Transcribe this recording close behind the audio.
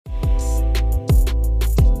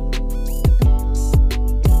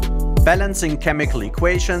Balancing chemical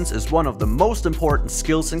equations is one of the most important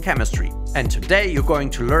skills in chemistry, and today you're going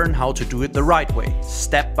to learn how to do it the right way,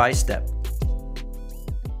 step by step.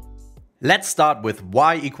 Let's start with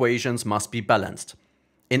why equations must be balanced.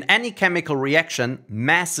 In any chemical reaction,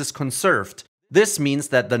 mass is conserved. This means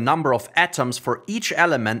that the number of atoms for each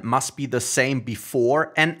element must be the same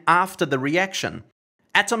before and after the reaction.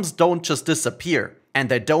 Atoms don't just disappear, and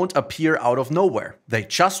they don't appear out of nowhere. They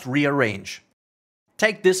just rearrange.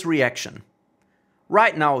 Take this reaction.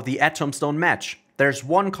 Right now the atoms don't match. There's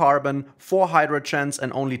 1 carbon, 4 hydrogens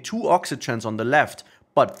and only 2 oxygens on the left,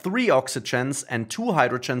 but 3 oxygens and 2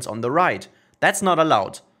 hydrogens on the right. That's not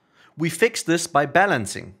allowed. We fix this by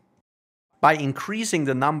balancing. By increasing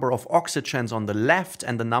the number of oxygens on the left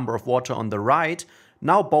and the number of water on the right,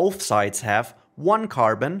 now both sides have 1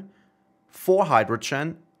 carbon, 4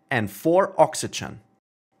 hydrogen and 4 oxygen.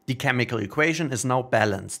 The chemical equation is now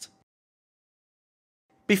balanced.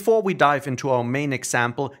 Before we dive into our main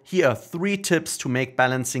example, here are 3 tips to make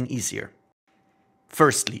balancing easier.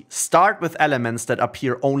 Firstly, start with elements that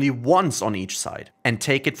appear only once on each side and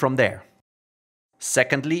take it from there.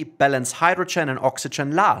 Secondly, balance hydrogen and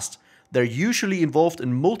oxygen last. They're usually involved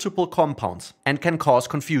in multiple compounds and can cause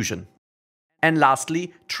confusion. And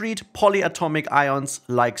lastly, treat polyatomic ions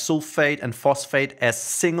like sulfate and phosphate as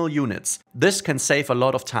single units. This can save a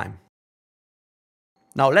lot of time.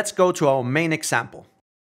 Now let's go to our main example.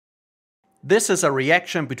 This is a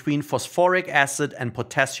reaction between phosphoric acid and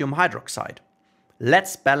potassium hydroxide.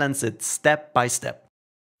 Let's balance it step by step.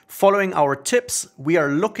 Following our tips, we are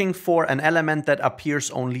looking for an element that appears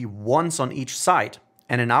only once on each side.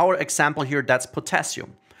 And in our example here, that's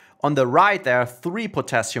potassium. On the right, there are 3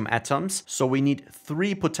 potassium atoms, so we need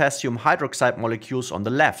 3 potassium hydroxide molecules on the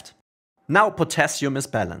left. Now potassium is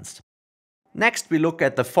balanced. Next, we look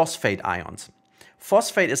at the phosphate ions.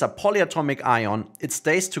 Phosphate is a polyatomic ion. It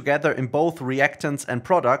stays together in both reactants and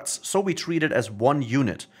products, so we treat it as one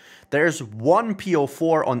unit. There's 1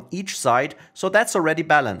 PO4 on each side, so that's already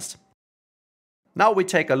balanced. Now we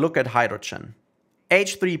take a look at hydrogen.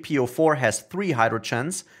 H3PO4 has 3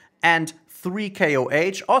 hydrogens, and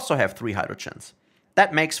 3KOH also have 3 hydrogens.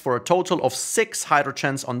 That makes for a total of 6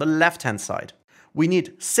 hydrogens on the left-hand side. We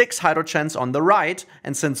need 6 hydrogens on the right,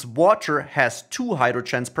 and since water has 2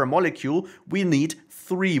 hydrogens per molecule, we need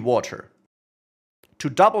 3 water. To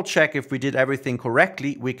double check if we did everything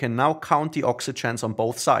correctly, we can now count the oxygens on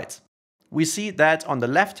both sides. We see that on the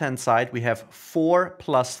left-hand side we have 4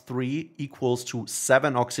 plus 3 equals to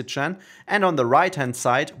 7 oxygen, and on the right-hand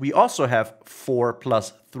side we also have 4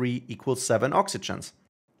 plus 3 equals 7 oxygens.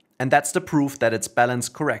 And that's the proof that it's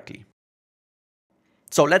balanced correctly.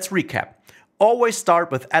 So let's recap. Always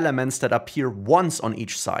start with elements that appear once on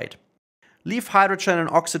each side. Leave hydrogen and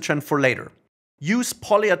oxygen for later. Use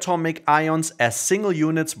polyatomic ions as single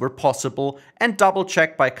units where possible and double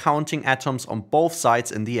check by counting atoms on both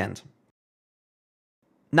sides in the end.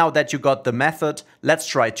 Now that you got the method, let's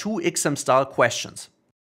try 2 exam-style questions.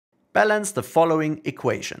 Balance the following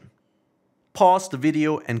equation. Pause the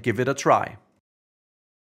video and give it a try.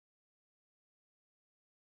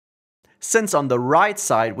 Since on the right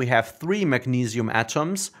side we have 3 magnesium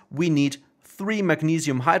atoms, we need 3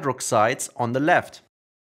 magnesium hydroxides on the left.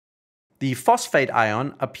 The phosphate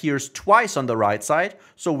ion appears twice on the right side,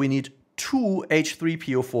 so we need 2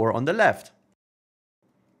 H3PO4 on the left.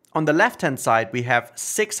 On the left-hand side we have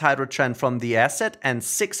 6 hydrogen from the acid and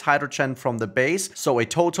 6 hydrogen from the base, so a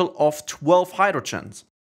total of 12 hydrogens.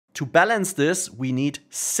 To balance this, we need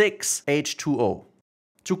 6 H2O.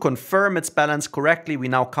 To confirm it's balanced correctly, we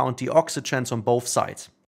now count the oxygens on both sides.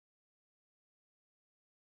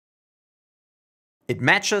 It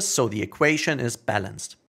matches, so the equation is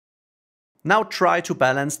balanced. Now try to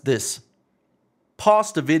balance this.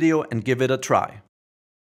 Pause the video and give it a try.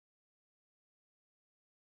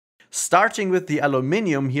 Starting with the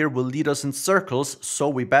aluminium here will lead us in circles, so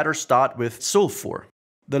we better start with sulfur.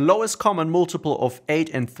 The lowest common multiple of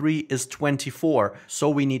 8 and 3 is 24, so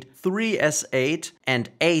we need 3S8 and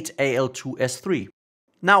 8 Al2S3.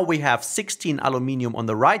 Now we have 16 aluminium on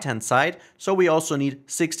the right-hand side, so we also need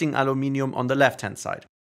 16 aluminium on the left-hand side.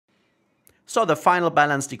 So the final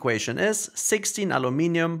balanced equation is 16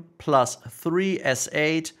 aluminium plus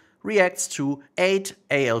 3S8 reacts to 8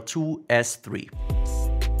 Al2S3.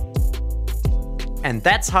 And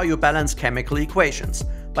that's how you balance chemical equations,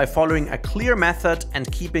 by following a clear method and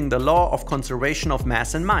keeping the law of conservation of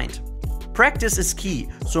mass in mind. Practice is key,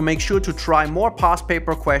 so make sure to try more past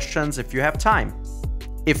paper questions if you have time.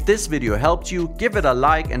 If this video helped you, give it a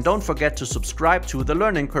like and don't forget to subscribe to The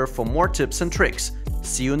Learning Curve for more tips and tricks.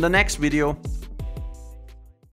 See you in the next video.